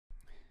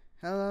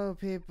Hello,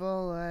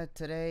 people.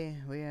 Today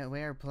we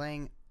are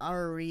playing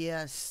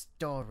Aria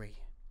Story.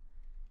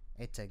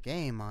 It's a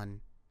game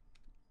on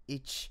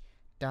itch.io.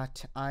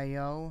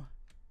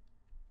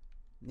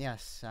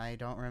 Yes, I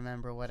don't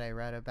remember what I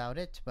read about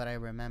it, but I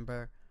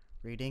remember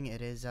reading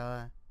it is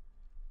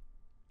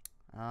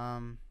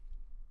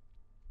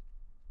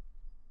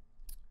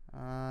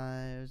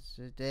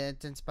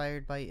it's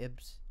inspired by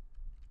Ibs.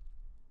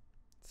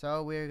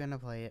 So we're gonna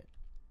play it.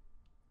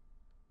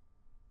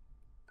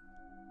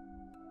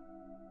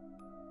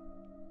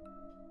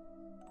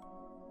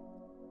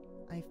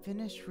 I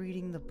finished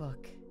reading the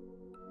book.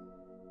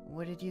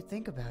 What did you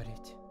think about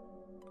it?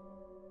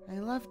 I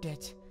loved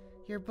it.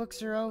 Your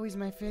books are always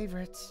my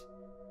favorites.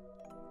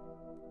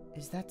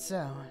 Is that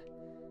so?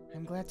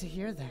 I'm glad to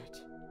hear that.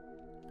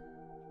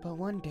 But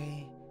one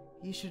day,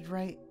 you should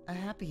write a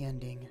happy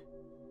ending.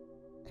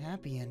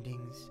 Happy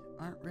endings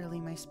aren't really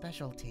my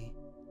specialty.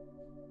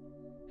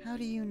 How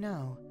do you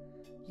know?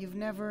 You've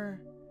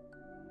never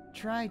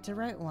tried to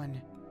write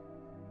one.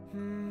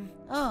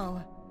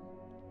 Oh.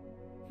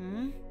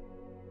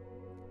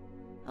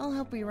 I'll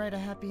help you write a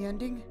happy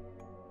ending.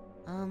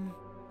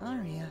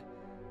 Aria,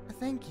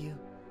 thank you,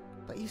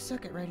 but you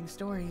suck at writing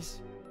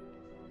stories.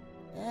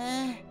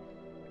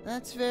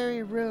 That's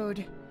very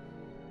rude.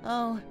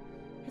 Oh,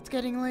 it's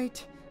getting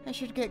late. I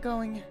should get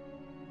going.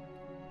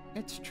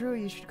 It's true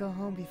you should go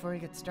home before it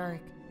gets dark.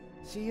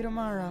 See you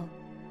tomorrow.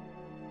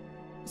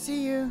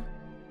 See you.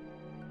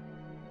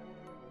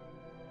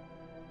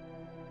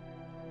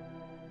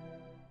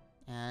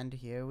 And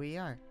here we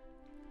are.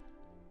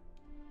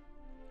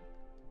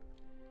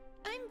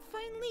 I'm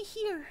finally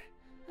here.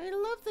 I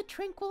love the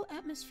tranquil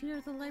atmosphere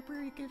the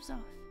library gives off.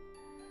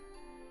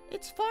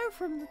 It's far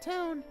from the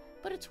town,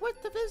 but it's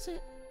worth the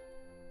visit.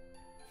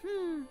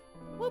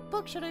 What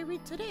book should I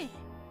read today?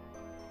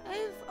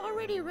 I've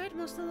already read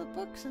most of the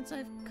books since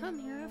I've come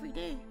here every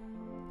day.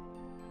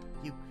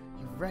 You've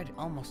read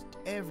almost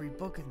every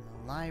book in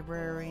the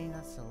library.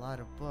 That's a lot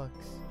of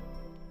books.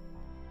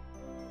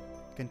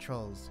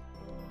 Controls.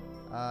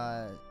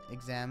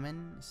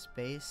 Examine,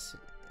 space,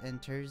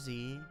 enter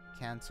Z,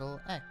 cancel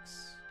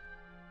X.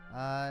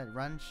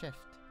 Run shift.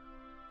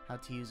 How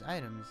to use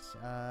items.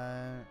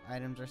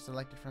 Items are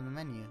selected from the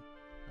menu.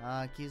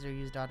 Keys are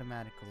used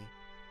automatically.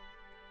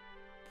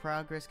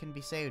 Progress can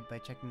be saved by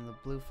checking the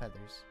blue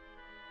feathers.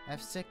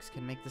 F6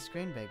 can make the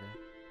screen bigger.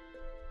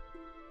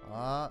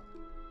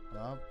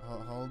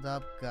 Hold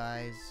up,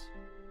 guys.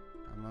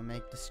 I'm gonna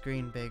make the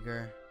screen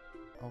bigger.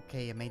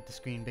 Okay, you made the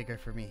screen bigger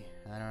for me.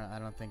 I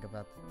don't think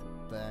about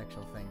the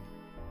actual thing.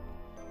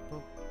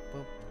 Boop,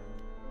 boop.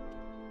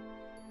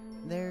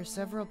 There are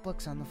several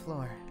books on the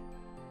floor.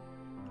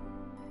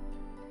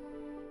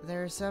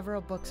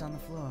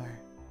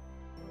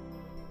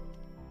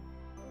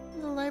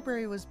 The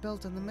library was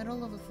built in the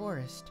middle of a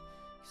forest.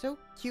 So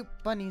cute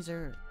bunnies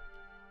are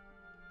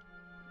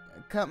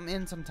come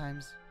in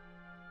sometimes.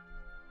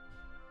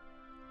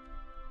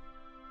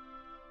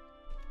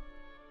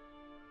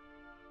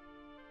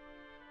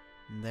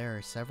 There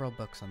are several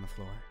books on the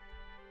floor.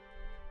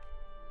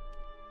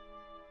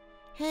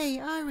 Hey,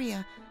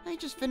 Aria, I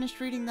just finished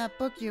reading that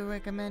book you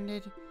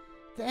recommended.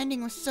 The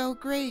ending was so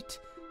great.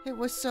 It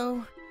was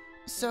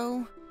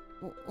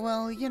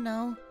well, you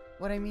know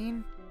what I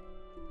mean.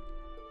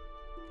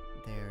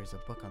 There's a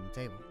book on the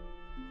table.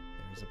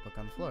 There's a book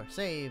on the floor.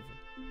 Save!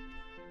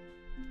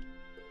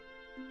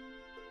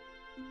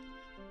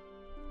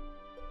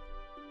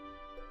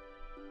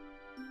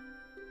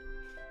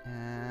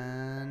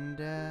 And,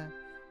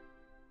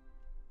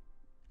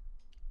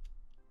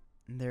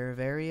 there are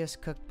various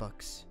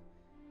cookbooks.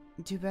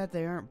 Too bad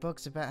they aren't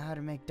books about how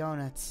to make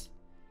donuts.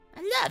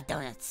 I love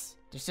donuts.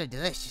 They're so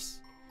delicious.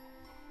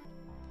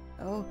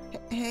 Oh,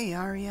 hey,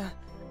 Aria.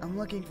 I'm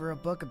looking for a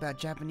book about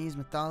Japanese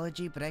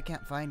mythology, but I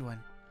can't find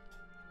one.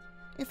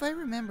 If I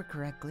remember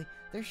correctly,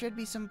 there should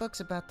be some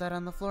books about that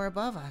on the floor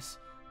above us.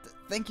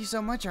 Thank you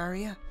so much,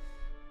 Aria.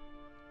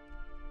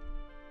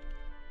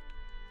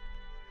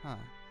 Huh.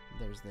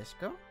 There's this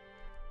girl?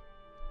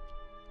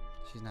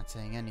 She's not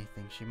saying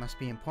anything. She must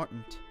be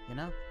important, you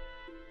know?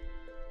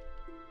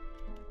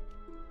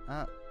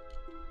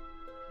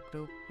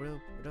 Who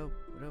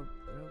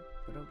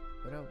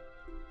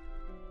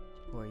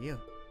are you?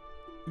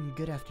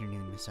 Good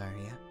afternoon, Miss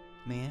Aria.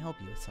 May I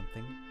help you with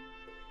something?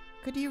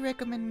 Could you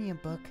recommend me a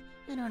book?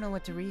 I don't know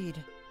what to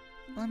read.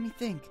 Let me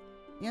think.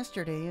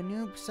 Yesterday, a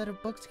new set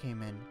of books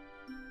came in,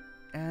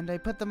 and I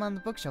put them on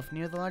the bookshelf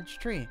near the large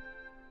tree.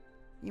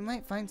 You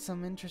might find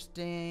something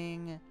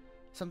interesting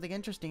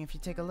if you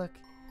take a look.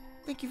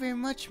 Thank you very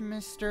much,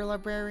 Mr.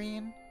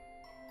 Librarian.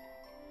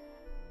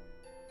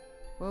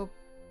 Well,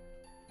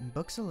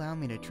 books allow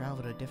me to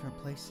travel to different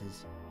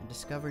places and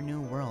discover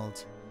new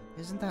worlds.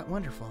 Isn't that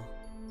wonderful?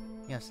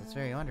 Yes, that's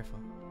very wonderful.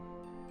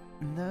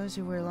 Those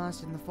who were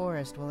lost in the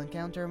forest will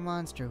encounter a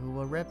monster who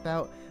will rip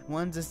out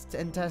one's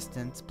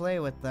intestines,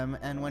 play with them,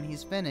 and when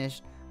he's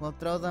finished, will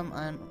throw them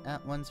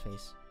at one's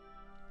face.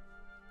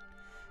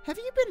 Have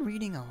you been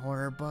reading a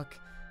horror book?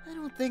 I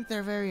don't think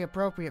they're very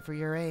appropriate for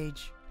your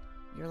age.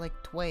 You're like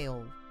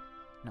 12.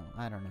 No,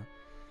 I don't know.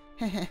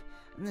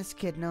 This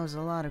kid knows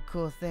a lot of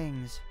cool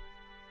things.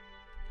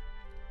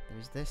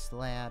 There's this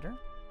ladder.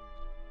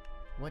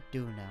 What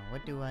do now?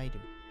 What do I do?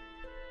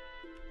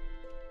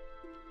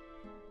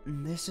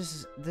 This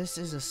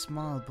is a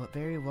small but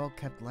very well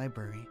kept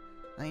library.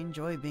 I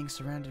enjoy being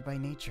surrounded by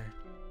nature.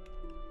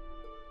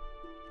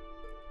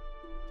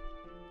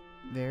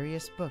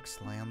 Various books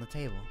lie on the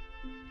table.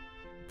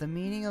 The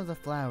meaning of the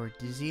flower,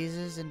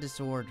 diseases and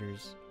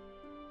disorders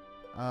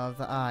of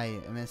the eye,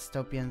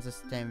 mystopians,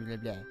 blah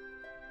blah.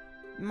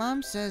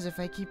 Mom says if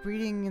I keep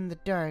reading in the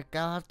dark,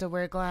 I'll have to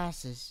wear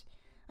glasses.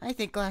 I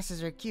think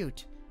glasses are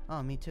cute.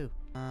 Oh, me too.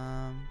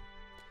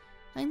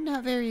 I'm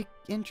not very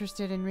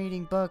interested in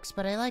reading books,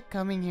 but I like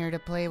coming here to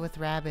play with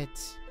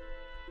rabbits.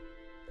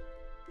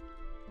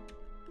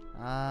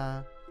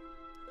 All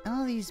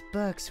these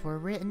books were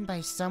written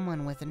by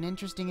someone with an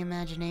interesting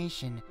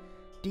imagination.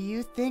 Do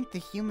you think the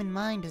human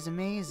mind is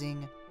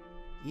amazing?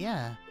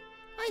 Yeah.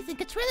 I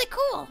think it's really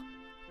cool.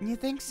 You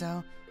think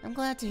so? I'm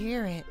glad to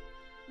hear it.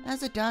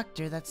 As a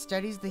doctor that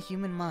studies the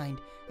human mind,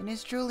 it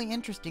is truly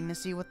interesting to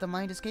see what the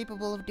mind is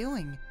capable of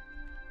doing.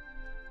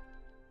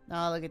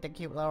 Oh, look at the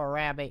cute little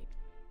rabbit.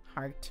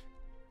 Heart.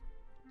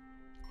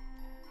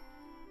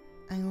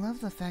 I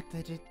love the fact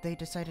that they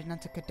decided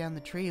not to cut down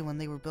the tree when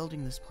they were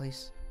building this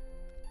place.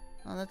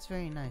 Oh, that's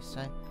very nice.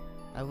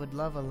 I would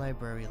love a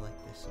library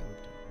like this.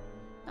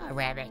 A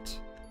rabbit.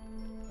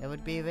 It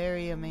would be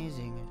very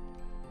amazing.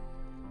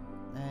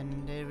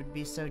 And it would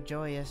be so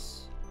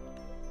joyous.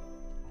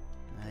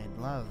 I'd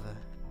love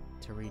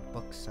to read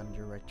books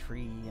under a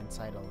tree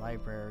inside a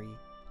library.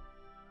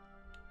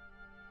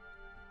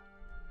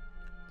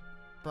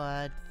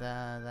 But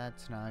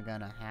that's not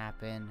gonna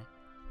happen.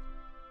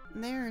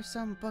 There are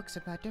some books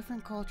about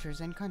different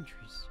cultures and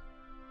countries.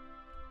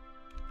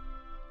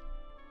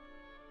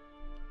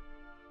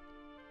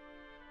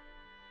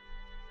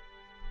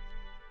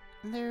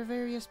 There are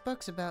various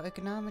books about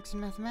economics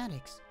and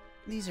mathematics.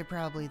 These are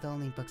probably the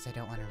only books I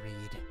don't want to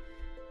read.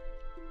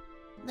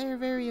 There are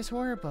various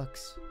horror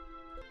books.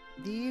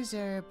 These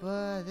are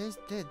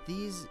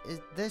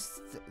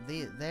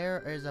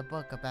there is a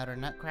book about a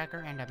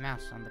nutcracker and a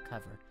mouse on the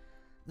cover.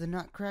 The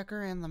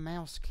Nutcracker and the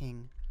Mouse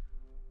King.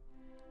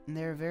 And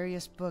there are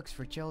various books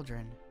for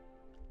children.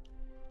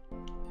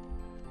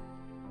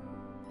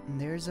 And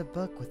there's a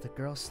book with a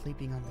girl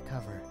sleeping on the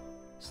cover.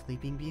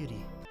 Sleeping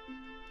Beauty.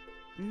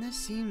 And this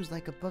seems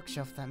like a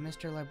bookshelf that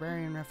Mr.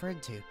 Librarian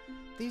referred to.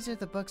 These are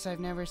the books I've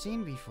never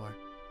seen before.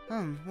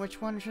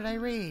 Which one should I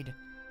read?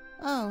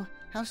 Oh,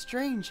 how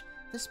strange.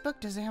 This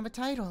book doesn't have a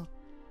title.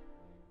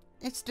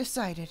 It's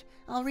decided.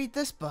 I'll read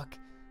this book.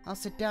 I'll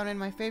sit down in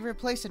my favorite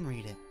place and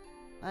read it.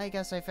 I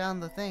guess I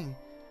found the thing.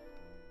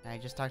 I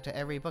just talked to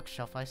every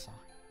bookshelf I saw.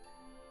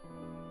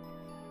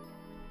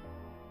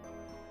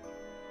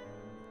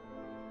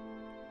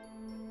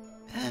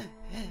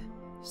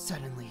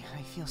 Suddenly,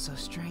 I feel so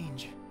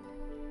strange.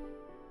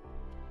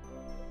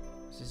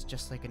 This is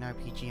just like an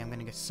RPG. I'm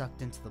gonna get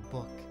sucked into the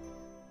book.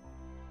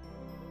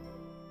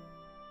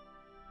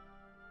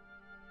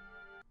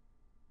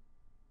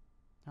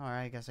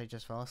 Alright, I guess I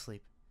just fell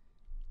asleep.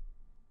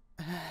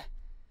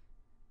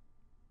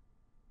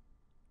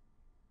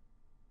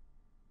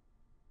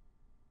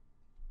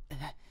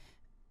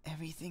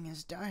 Everything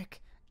is dark.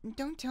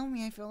 Don't tell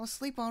me I fell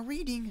asleep while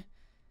reading.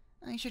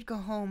 I should go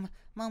home.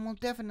 Mom will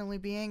definitely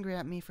be angry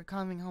at me for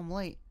coming home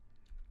late.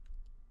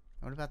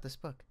 What about this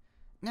book?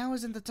 Now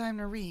isn't the time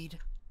to read.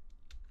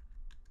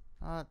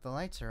 Oh, the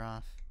lights are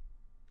off.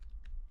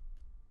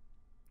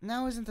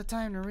 Now isn't the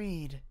time to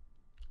read.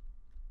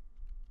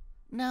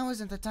 Now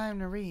isn't the time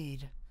to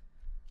read.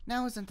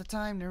 Now isn't the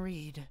time to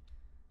read.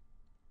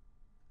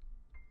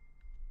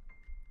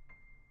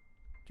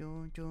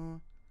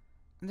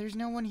 There's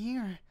no one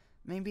here.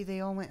 Maybe they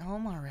all went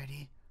home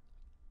already.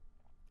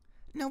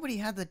 Nobody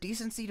had the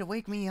decency to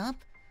wake me up.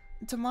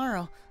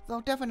 Tomorrow, they'll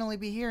definitely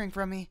be hearing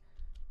from me.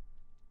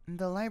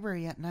 The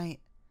library at night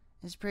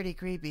is pretty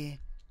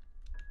creepy.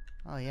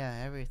 Oh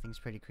yeah, everything's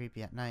pretty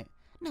creepy at night.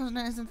 No,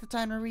 isn't the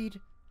time to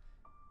read.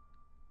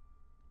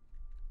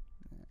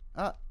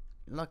 Oh,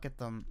 look at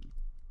them.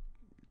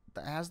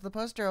 Has the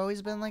poster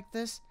always been like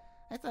this?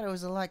 I thought it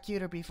was a lot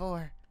cuter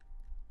before.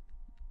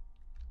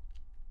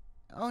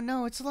 Oh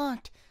no, it's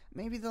locked.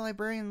 Maybe the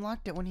librarian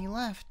locked it when he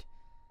left.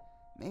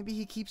 Maybe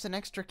he keeps an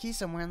extra key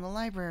somewhere in the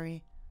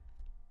library.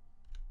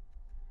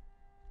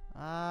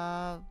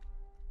 Nice.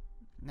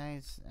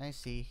 I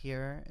see.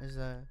 Here is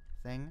a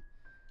thing.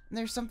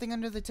 There's something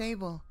under the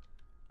table.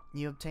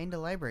 You obtained a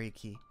library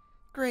key.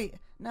 Great.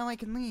 Now I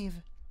can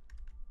leave.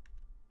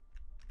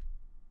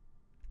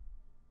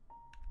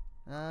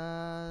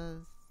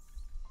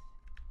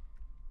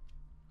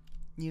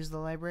 Use the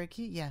library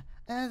key? Yeah.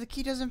 The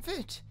key doesn't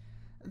fit.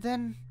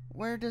 Then,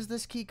 where does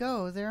this key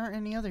go? There aren't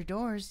any other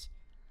doors.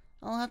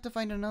 I'll have to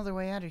find another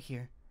way out of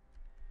here.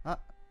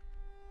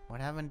 What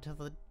happened to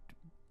the...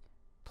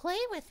 Play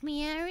with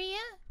me, Aria.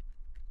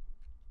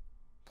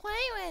 Play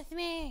with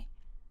me.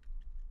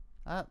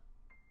 I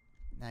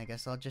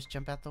guess I'll just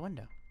jump out the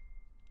window.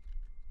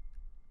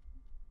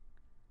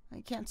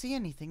 I can't see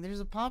anything. There's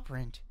a paw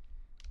print.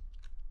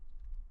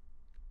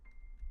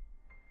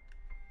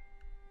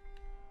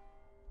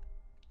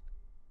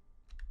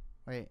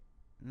 Wait,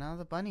 now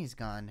the bunny's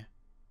gone.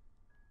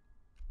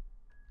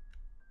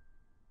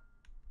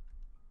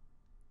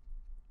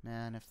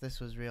 Man, if this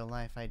was real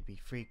life, I'd be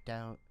freaked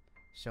out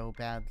so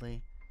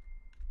badly.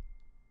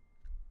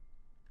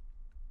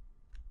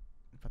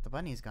 But the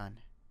bunny's gone.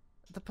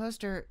 The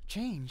poster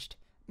changed.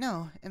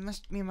 No, it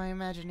must be my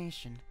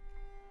imagination.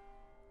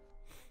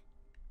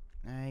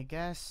 I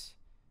guess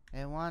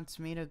it wants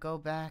me to go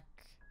back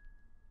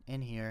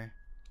in here.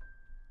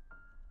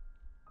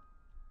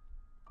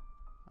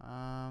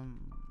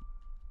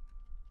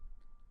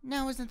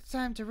 Now isn't the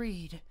time to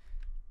read.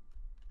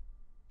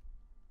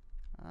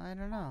 I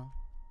don't know.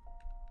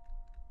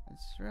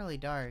 It's really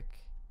dark.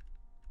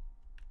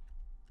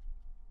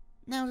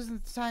 Now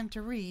isn't the time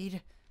to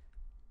read.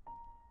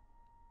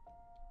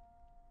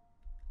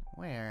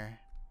 Where?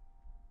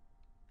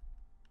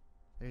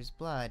 There's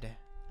blood.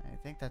 I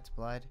think that's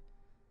blood.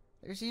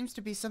 There seems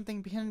to be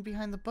something hidden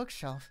behind the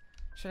bookshelf.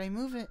 Should I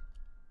move it?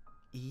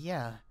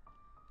 Yeah.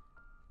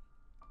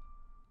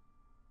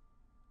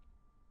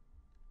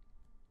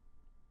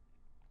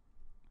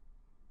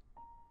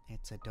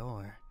 It's a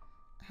door.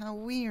 How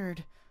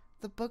weird.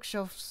 The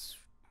bookshelf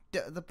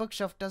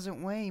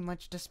doesn't weigh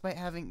much despite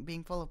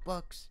being full of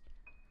books.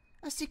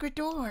 A secret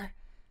door.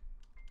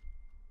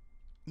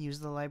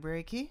 Use the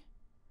library key?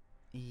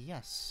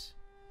 Yes.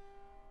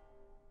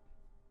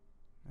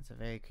 That's a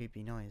very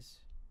creepy noise.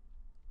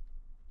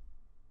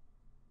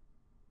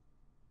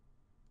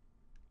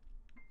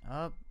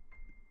 Oh,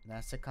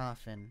 that's a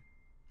coffin.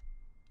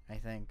 I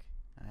think.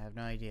 I have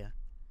no idea.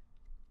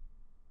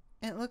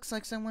 It looks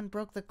like someone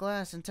broke the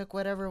glass and took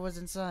whatever was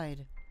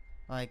inside.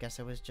 Well, I guess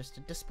it was just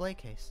a display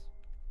case.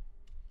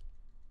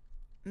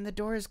 And the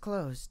door is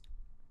closed.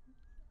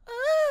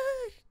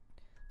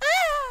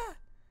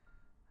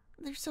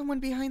 There's someone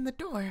behind the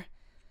door.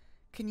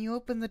 Can you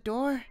open the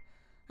door?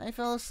 I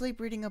fell asleep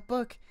reading a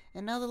book,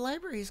 and now the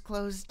library is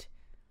closed.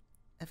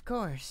 Of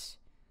course.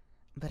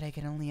 But I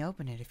can only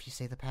open it if you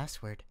say the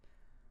password.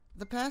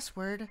 The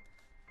password?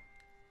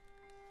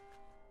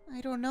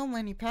 I don't know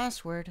any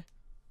password.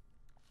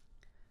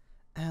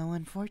 How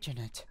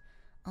unfortunate.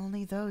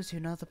 Only those who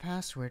know the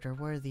password are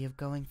worthy of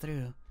going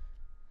through.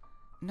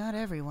 Not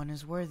everyone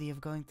is worthy of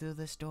going through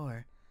this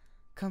door.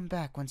 Come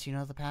back once you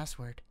know the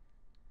password.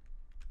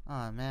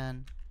 Aw,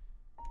 man.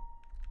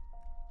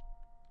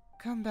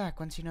 Come back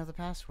once you know the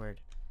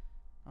password.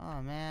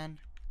 Aw, man.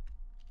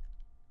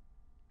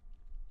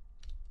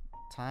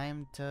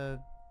 Time to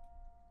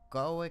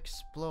go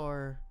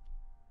explore.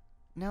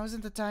 Now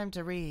isn't the time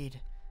to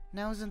read.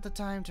 Now isn't the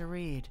time to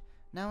read.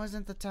 Now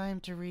isn't the time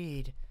to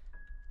read.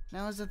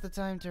 Now isn't the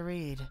time to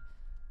read.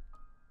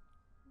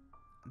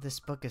 This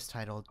book is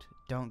titled,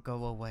 Don't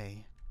Go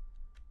Away.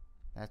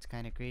 That's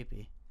kind of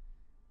creepy.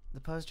 The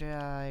poster,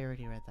 I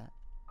already read that.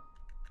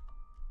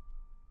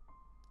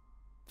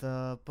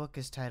 The book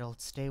is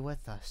titled, Stay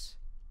With Us.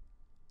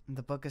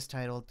 The book is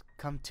titled,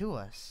 Come To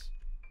Us.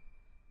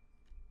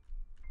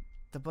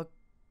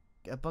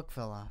 A book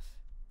fell off.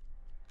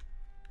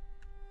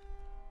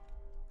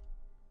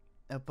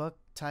 A book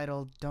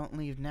titled, Don't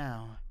Leave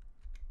Now.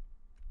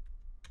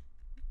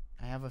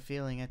 I have a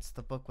feeling it's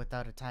the book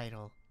without a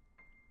title.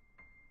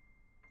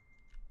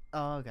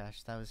 Oh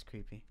gosh, that was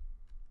creepy.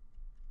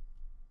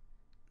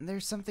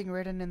 There's something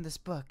written in this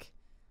book.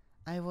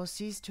 I will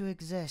cease to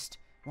exist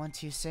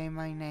once you say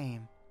my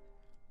name.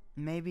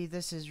 Maybe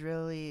this is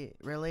really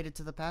related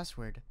to the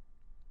password.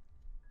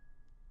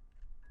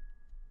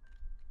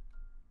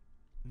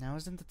 Now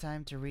isn't the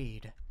time to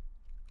read.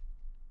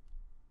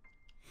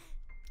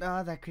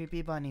 Ah, that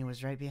creepy bunny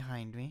was right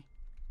behind me.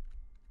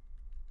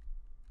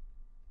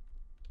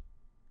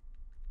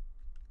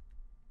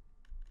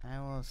 I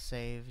will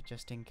save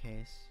just in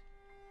case.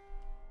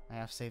 I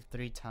have saved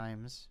 3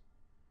 times.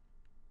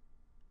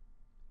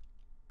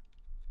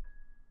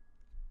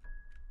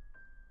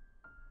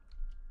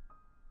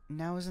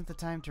 Now isn't the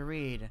time to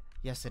read.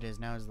 Yes, it is.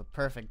 Now is the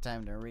perfect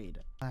time to read.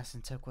 Glass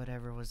and took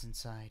whatever was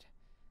inside.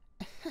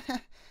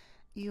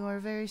 You are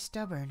very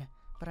stubborn,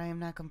 but I am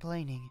not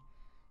complaining.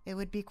 It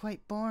would be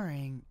quite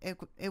boring.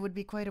 It would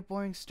be quite a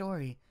boring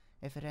story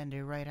if it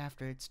ended right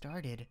after it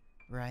started,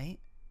 right?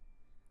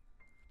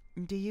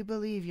 Do you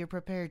believe you're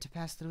prepared to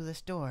pass through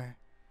this door?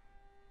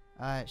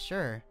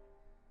 Sure.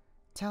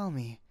 Tell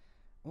me,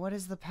 what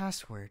is the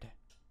password?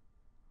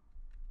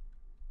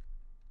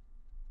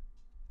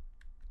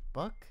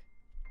 Book?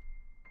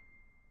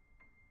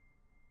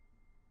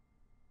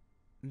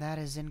 That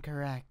is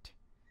incorrect.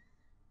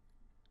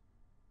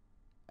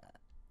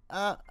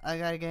 I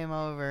got a game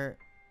over.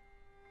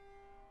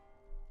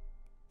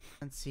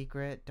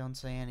 Secret, don't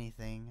say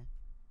anything.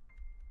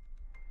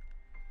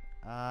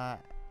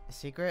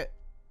 Secret?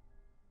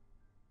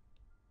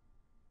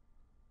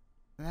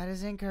 That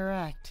is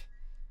incorrect.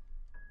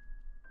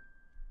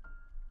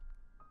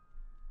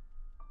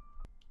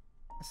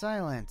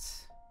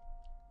 Silence.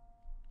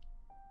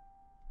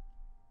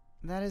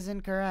 That is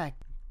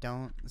incorrect.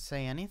 Don't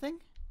say anything?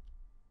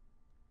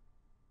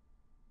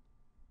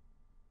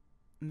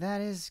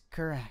 That is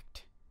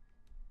correct.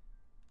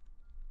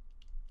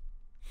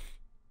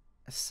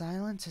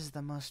 Silence is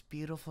the most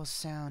beautiful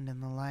sound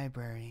in the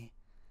library,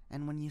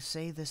 and when you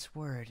say this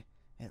word,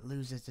 it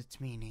loses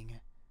its meaning.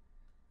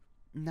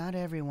 Not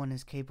everyone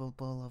is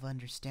capable of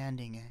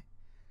understanding it,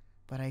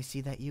 but I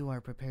see that you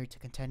are prepared to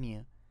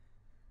continue.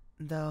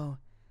 Though,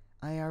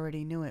 I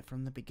already knew it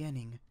from the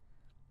beginning.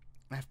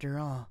 After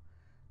all,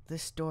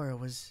 this door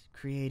was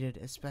created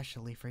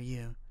especially for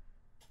you.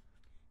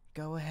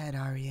 Go ahead,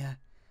 Aria.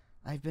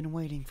 I've been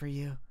waiting for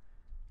you.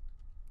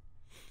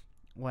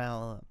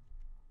 Well,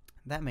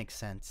 that makes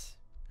sense.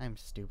 I'm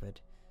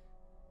stupid.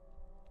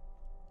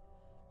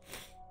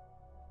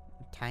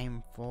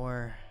 Time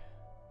for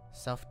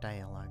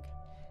self-dialogue.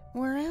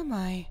 Where am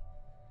I?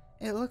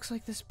 It looks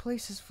like this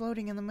place is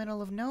floating in the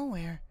middle of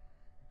nowhere.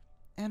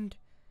 And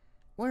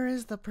where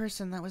is the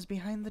person that was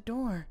behind the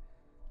door?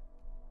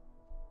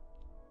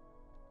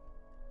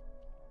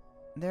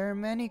 There are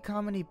many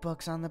comedy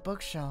books on the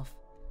bookshelf.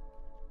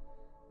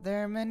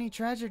 There are many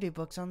tragedy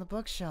books on the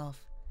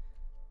bookshelf.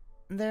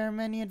 There are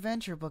many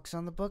adventure books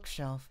on the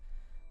bookshelf.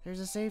 There's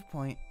a save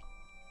point.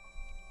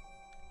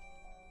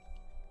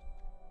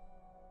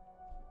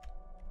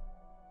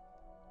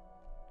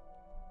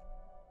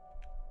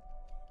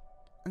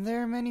 And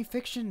there are many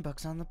fiction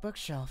books on the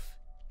bookshelf.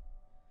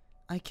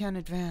 I can't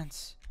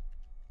advance.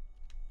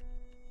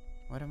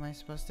 What am I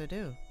supposed to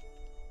do?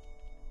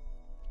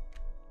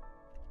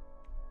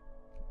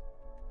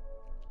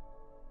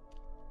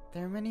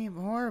 There are many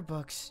horror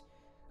books.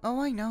 Oh,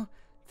 I know.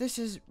 This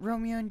is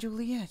Romeo and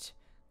Juliet.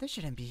 This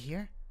shouldn't be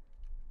here.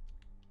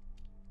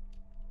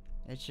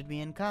 It should be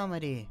in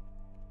comedy.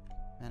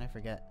 Man, I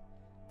forget.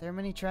 There are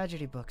many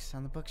tragedy books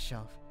on the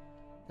bookshelf.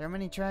 There are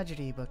many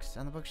tragedy books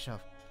on the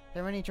bookshelf.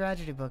 There are many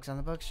tragedy books on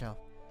the bookshelf.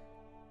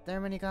 There are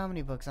many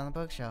comedy books on the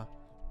bookshelf.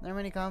 There are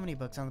many comedy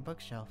books on the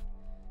bookshelf.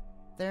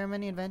 There are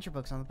many adventure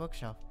books on the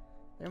bookshelf.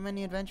 There are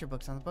many adventure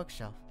books on the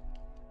bookshelf.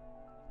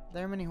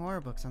 There are many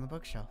horror books on the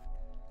bookshelf.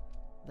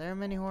 There are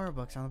many horror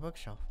books on the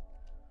bookshelf.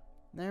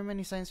 There are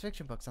many science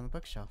fiction books on the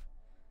bookshelf.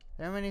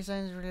 There are many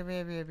science...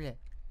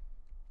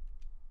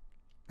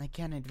 I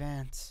can't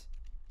advance.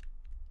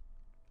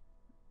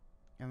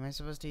 Am I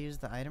supposed to use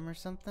the item or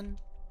something?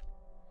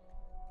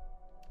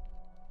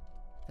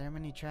 There are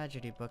many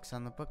tragedy books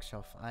on the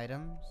bookshelf.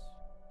 Items.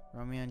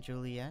 Romeo and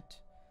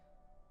Juliet.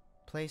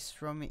 Place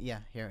Romeo... Yeah,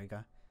 here we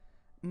go.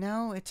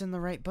 Now it's in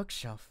the right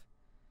bookshelf.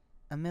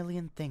 A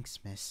million thanks,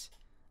 miss.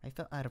 I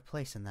felt out of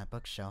place in that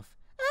bookshelf.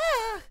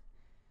 Ah!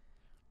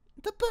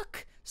 The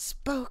book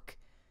spoke.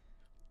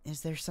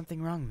 Is there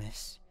something wrong,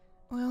 miss?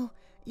 Well,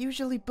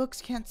 usually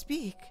books can't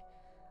speak.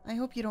 I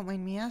hope you don't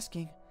mind me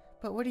asking,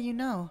 but what do you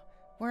know?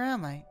 Where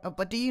am I? Oh,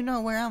 but do you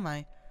know where am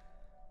I?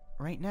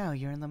 Right now,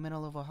 you're in the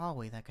middle of a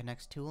hallway that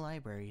connects two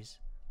libraries.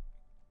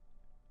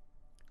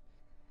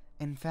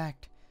 In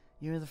fact,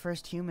 you're the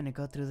first human to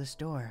go through this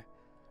door.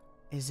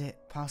 Is it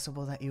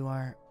possible that you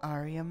are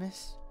Aria,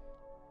 miss?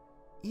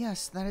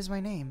 Yes, that is my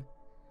name.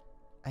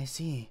 I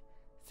see.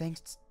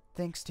 Thanks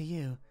to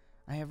you,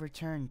 I have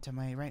returned to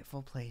my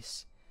rightful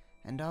place,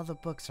 and all the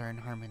books are in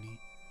harmony.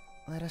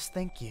 Let us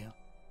thank you.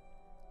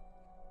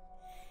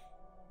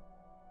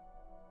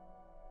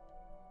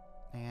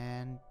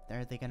 And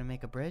are they gonna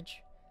make a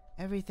bridge?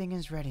 Everything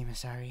is ready,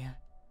 Miss Aria.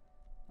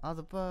 All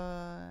the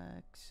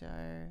books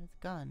are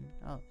gone.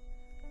 Oh,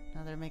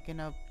 now they're making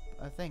up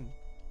a thing.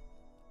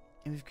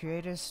 We've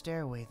created a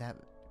stairway that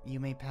you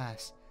may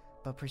pass,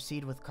 but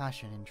proceed with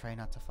caution and try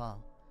not to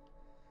fall.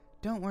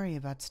 Don't worry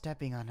about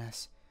stepping on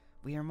us.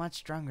 We are much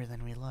stronger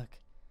than we look.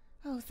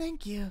 Oh,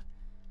 thank you.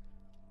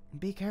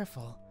 Be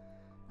careful.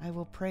 I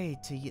will pray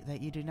to you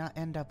that you do not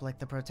end up like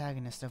the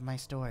protagonist of my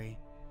story.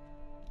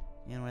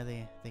 You know where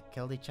they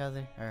killed each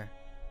other? Or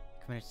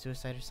committed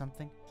suicide or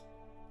something?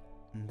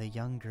 And the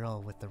young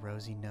girl with the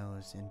rosy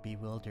nose and was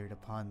bewildered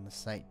upon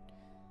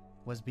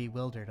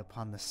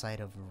the sight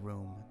of a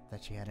room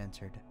that she had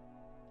entered.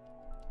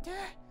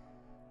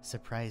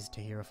 Surprised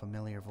to hear a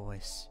familiar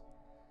voice.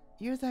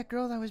 You're that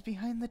girl that was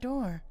behind the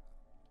door.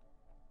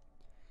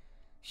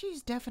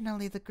 She's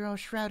definitely the girl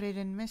shrouded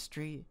in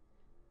mystery.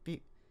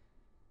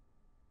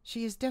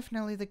 She is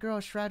definitely the girl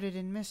shrouded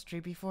in mystery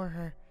before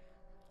her.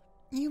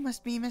 You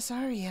must be Miss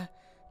Aria.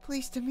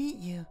 Pleased to meet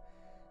you.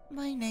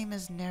 My name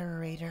is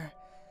Narrator.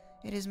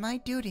 It is my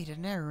duty to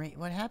narrate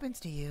what happens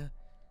to you.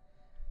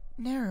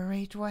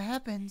 Narrate what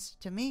happens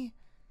to me?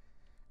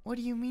 What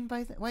do you mean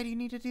by that? Why do you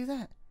need to do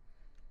that?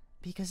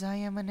 Because I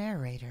am a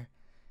narrator.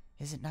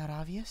 Is it not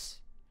obvious?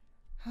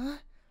 Huh?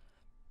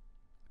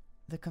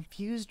 The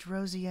confused,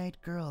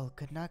 rosy-eyed girl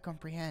could not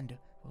comprehend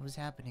what was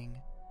happening.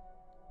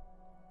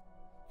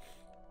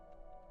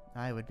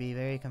 I would be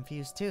very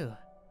confused too.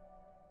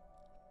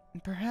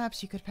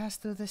 Perhaps you could pass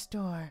through this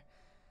door.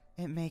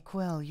 It may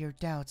quell your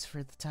doubts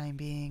for the time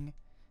being.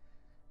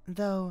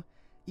 Though,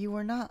 you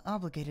are not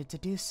obligated to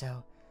do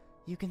so.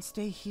 You can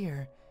stay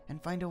here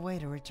and find a way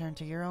to return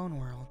to your own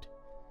world.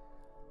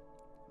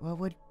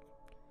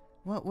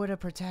 What would a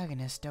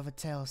protagonist of a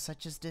tale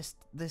such as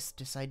this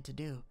decide to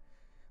do?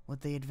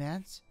 Would they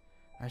advance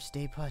or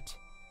stay put?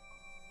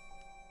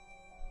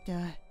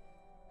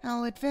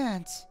 I'll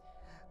advance.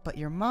 But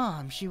your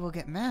mom, she will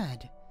get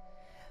mad.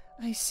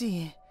 I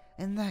see.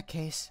 In that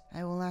case,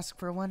 I will ask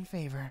for one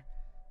favor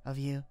of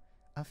you.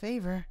 A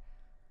favor?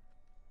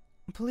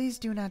 Please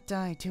do not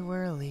die too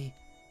early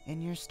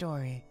in your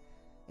story.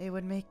 It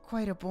would make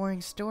quite a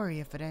boring story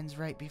if it ends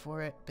right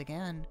before it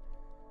began.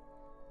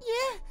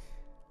 Yeah.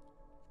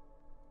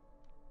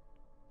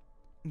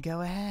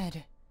 Go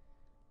ahead.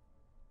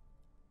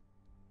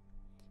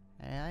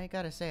 I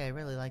gotta say, I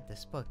really like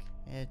this book.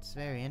 It's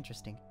very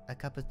interesting. A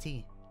cup of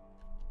tea.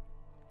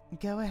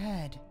 Go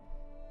ahead.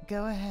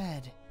 Go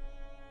ahead.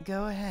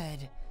 Go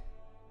ahead.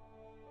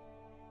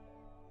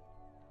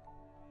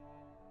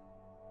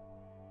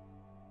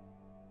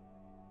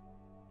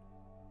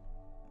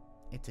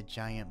 It's a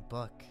giant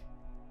book.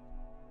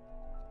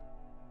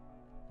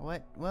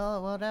 What?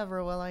 Well,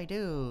 whatever will I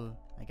do?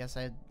 I guess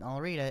I'll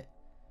read it.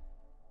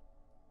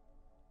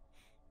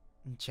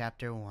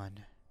 Chapter 1.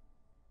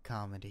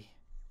 Comedy.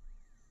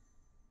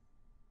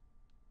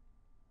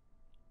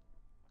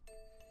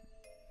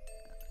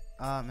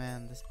 Oh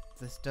man,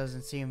 this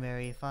doesn't seem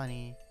very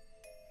funny.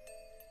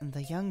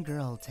 The young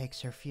girl takes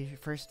her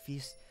first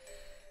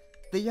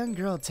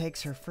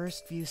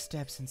few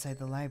steps inside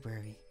the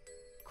library.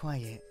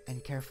 Quiet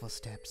and careful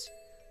steps,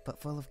 but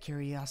full of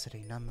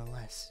curiosity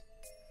nonetheless.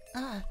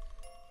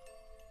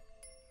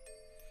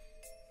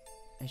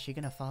 Is she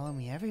gonna follow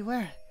me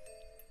everywhere?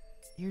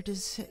 Your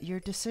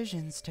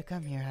decisions to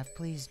come here have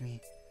pleased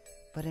me,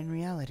 but in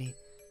reality,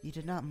 you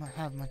did not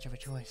have much of a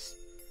choice.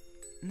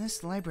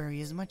 This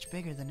library is much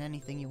bigger than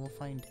anything you will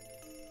find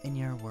in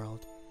your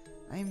world.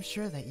 I am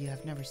sure that you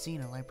have never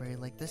seen a library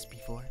like this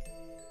before.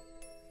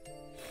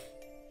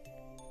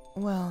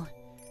 Well,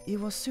 you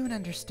will soon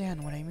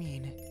understand what I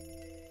mean.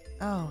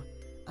 Oh,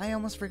 I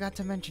almost forgot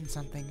to mention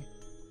something.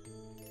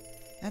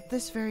 At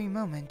this very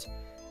moment,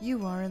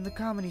 you are in the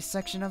comedy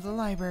section of the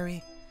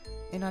library.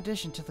 In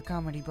addition to the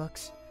comedy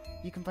books,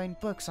 you can find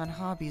books on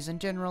hobbies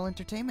and general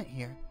entertainment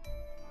here.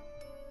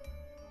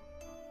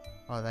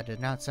 Oh, that did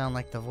not sound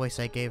like the voice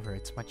I gave her.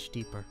 It's much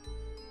deeper.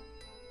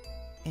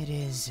 It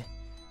is,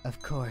 of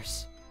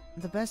course,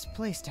 the best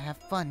place to have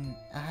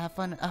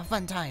a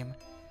fun time.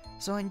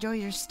 So enjoy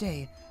your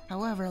stay,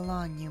 however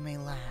long you may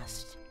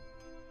last.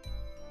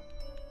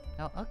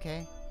 Oh,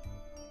 okay.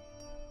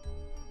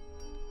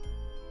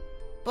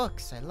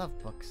 Books. I love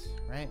books,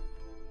 right?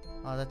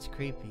 Oh, that's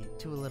creepy.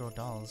 2 little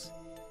dolls.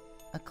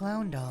 A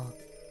clown doll.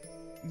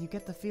 You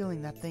get the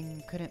feeling that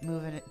thing could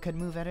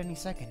move at any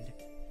second.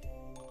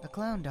 A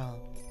clown doll.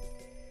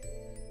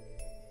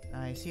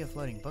 I see a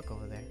floating book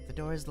over there. The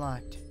door is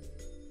locked.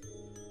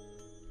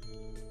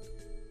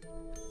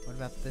 What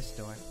about this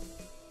door?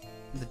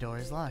 The door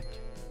is locked.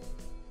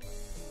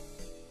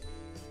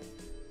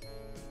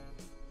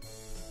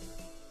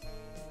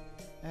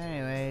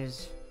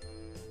 Anyways,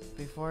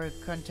 before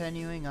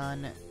continuing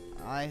on,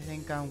 I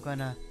think I'm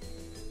gonna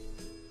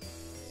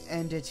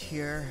end it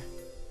here.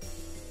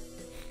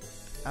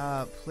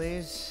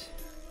 Please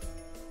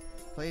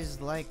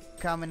like,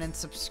 comment, and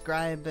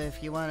subscribe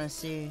if you want to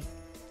see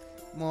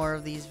more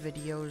of these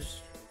videos.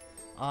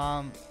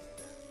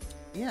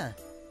 Yeah.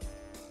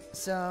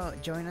 So,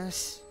 join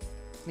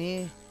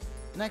me,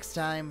 next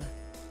time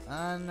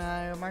on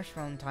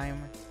Marshmallow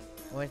Time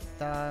with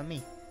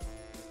me.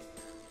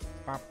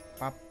 Pop,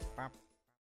 pop, pop.